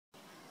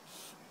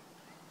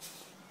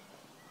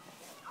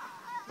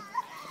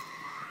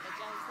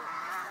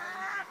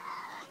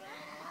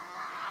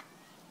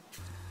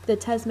The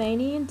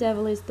Tasmanian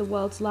devil is the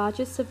world's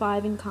largest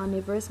surviving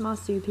carnivorous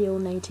marsupial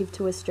native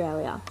to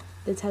Australia.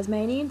 The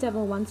Tasmanian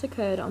devil once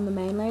occurred on the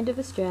mainland of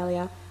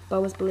Australia,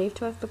 but was believed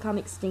to have become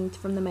extinct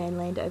from the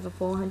mainland over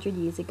 400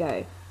 years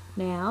ago.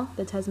 Now,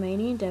 the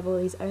Tasmanian devil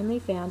is only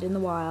found in the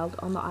wild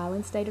on the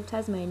island state of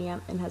Tasmania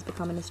and has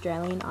become an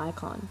Australian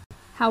icon.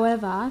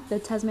 However, the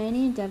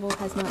Tasmanian devil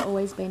has not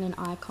always been an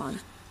icon.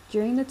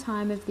 During the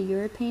time of the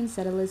European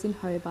settlers in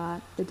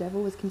Hobart, the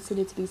devil was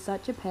considered to be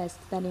such a pest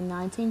that in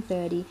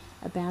 1930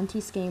 a bounty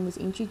scheme was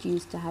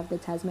introduced to have the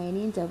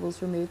Tasmanian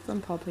devils removed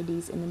from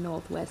properties in the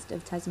northwest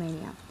of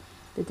Tasmania.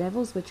 The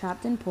devils were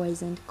trapped and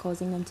poisoned,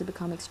 causing them to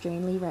become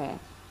extremely rare.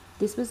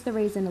 This was the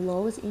reason a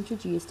law was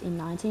introduced in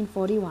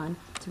 1941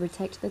 to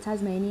protect the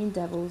Tasmanian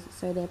devils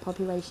so their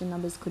population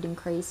numbers could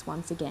increase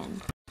once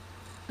again.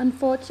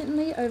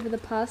 Unfortunately, over the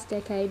past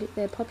decade,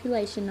 their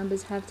population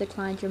numbers have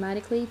declined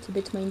dramatically to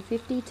between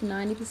 50 to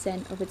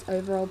 90% of its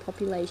overall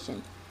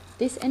population.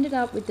 This ended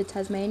up with the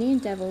Tasmanian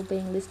devil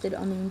being listed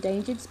on the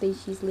endangered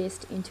species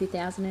list in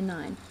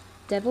 2009.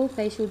 Devil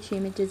facial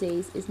tumour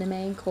disease is the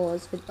main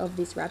cause of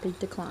this rapid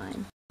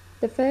decline.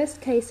 The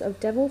first case of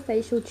devil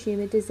facial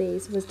tumour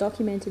disease was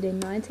documented in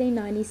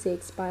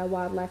 1996 by a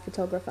wildlife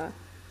photographer.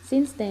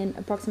 Since then,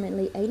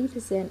 approximately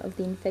 80% of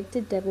the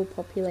infected devil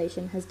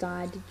population has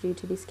died due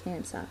to this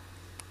cancer.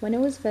 When it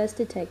was first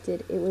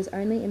detected, it was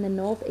only in the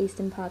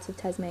northeastern parts of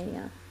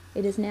Tasmania.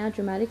 It has now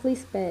dramatically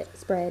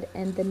spread,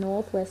 and the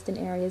northwestern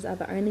areas are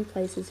the only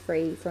places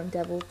free from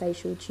devil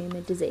facial tumour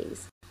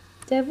disease.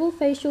 Devil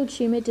facial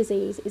tumour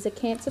disease is a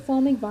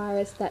cancer-forming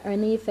virus that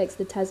only affects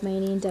the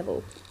Tasmanian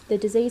devil. The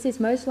disease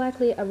is most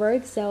likely a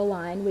rogue cell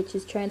line which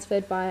is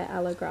transferred via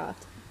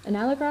allograft. An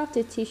allograft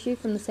is tissue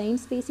from the same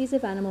species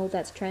of animal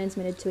that's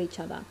transmitted to each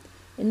other.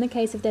 In the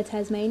case of the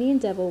Tasmanian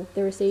devil,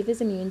 the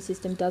receiver's immune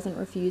system doesn't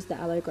refuse the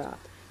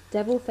allograft.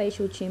 Devil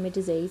facial tumour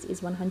disease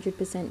is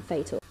 100%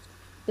 fatal.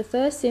 The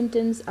first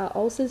symptoms are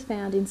ulcers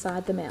found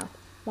inside the mouth.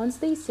 Once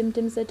these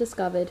symptoms are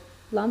discovered,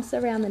 lumps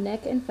around the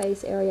neck and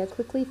face area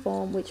quickly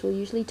form, which will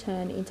usually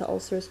turn into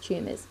ulcerous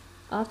tumours.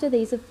 After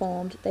these have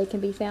formed, they can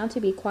be found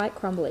to be quite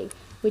crumbly,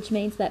 which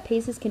means that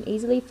pieces can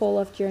easily fall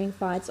off during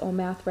fights or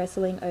mouth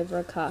wrestling over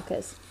a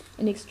carcass.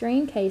 In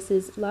extreme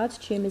cases, large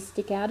tumours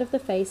stick out of the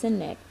face and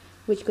neck,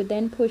 which could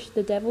then push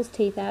the devil's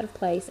teeth out of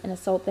place and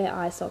assault their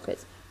eye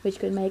sockets, which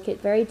could make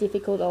it very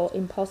difficult or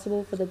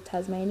impossible for the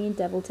Tasmanian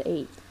devil to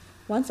eat.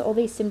 Once all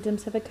these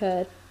symptoms have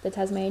occurred, the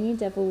Tasmanian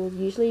devil will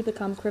usually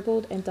become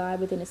crippled and die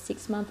within a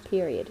 6-month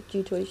period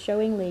due to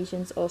showing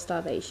lesions or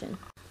starvation.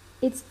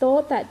 It's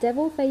thought that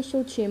devil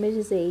facial tumour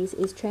disease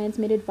is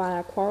transmitted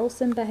via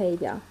quarrelsome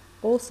behaviour.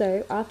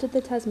 Also, after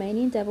the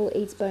Tasmanian devil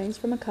eats bones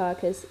from a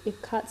carcass,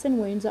 if cuts and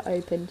wounds are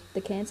opened,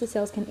 the cancer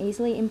cells can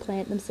easily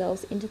implant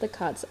themselves into the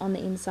cuts on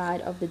the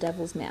inside of the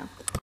devil's mouth.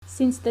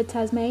 Since the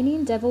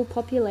Tasmanian devil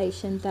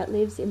population that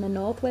lives in the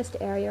northwest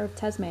area of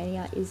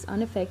Tasmania is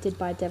unaffected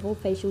by devil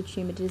facial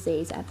tumour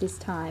disease at this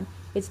time,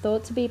 it's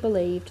thought to be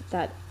believed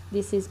that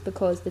this is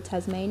because the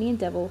Tasmanian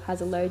devil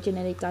has a low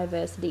genetic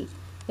diversity.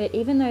 Yet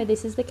even though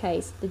this is the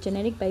case, the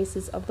genetic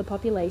basis of the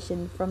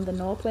population from the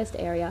northwest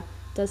area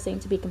does seem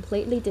to be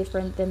completely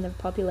different than the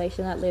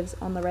population that lives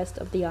on the rest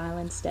of the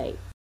island state.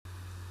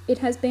 It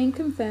has been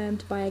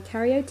confirmed by a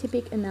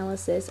karyotypic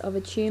analysis of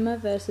a tumour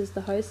versus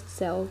the host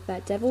cell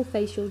that devil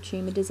facial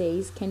tumour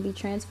disease can be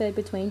transferred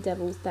between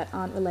devils that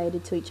aren't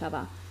related to each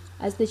other.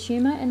 As the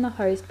tumour and the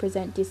host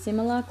present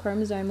dissimilar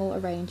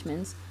chromosomal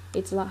arrangements,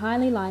 it's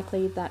highly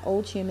likely that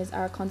all tumours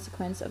are a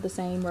consequence of the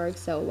same rogue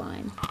cell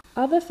line.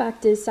 Other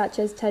factors such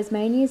as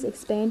Tasmania's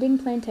expanding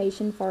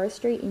plantation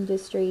forestry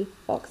industry,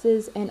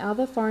 foxes and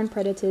other foreign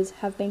predators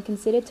have been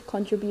considered to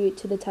contribute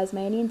to the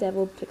Tasmanian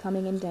devil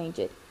becoming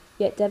endangered,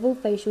 yet devil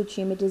facial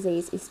tumour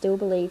disease is still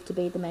believed to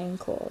be the main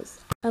cause.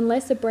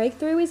 Unless a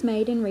breakthrough is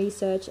made in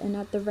research and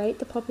at the rate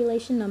the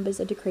population numbers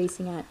are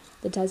decreasing at,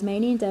 the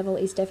Tasmanian devil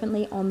is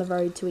definitely on the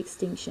road to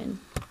extinction.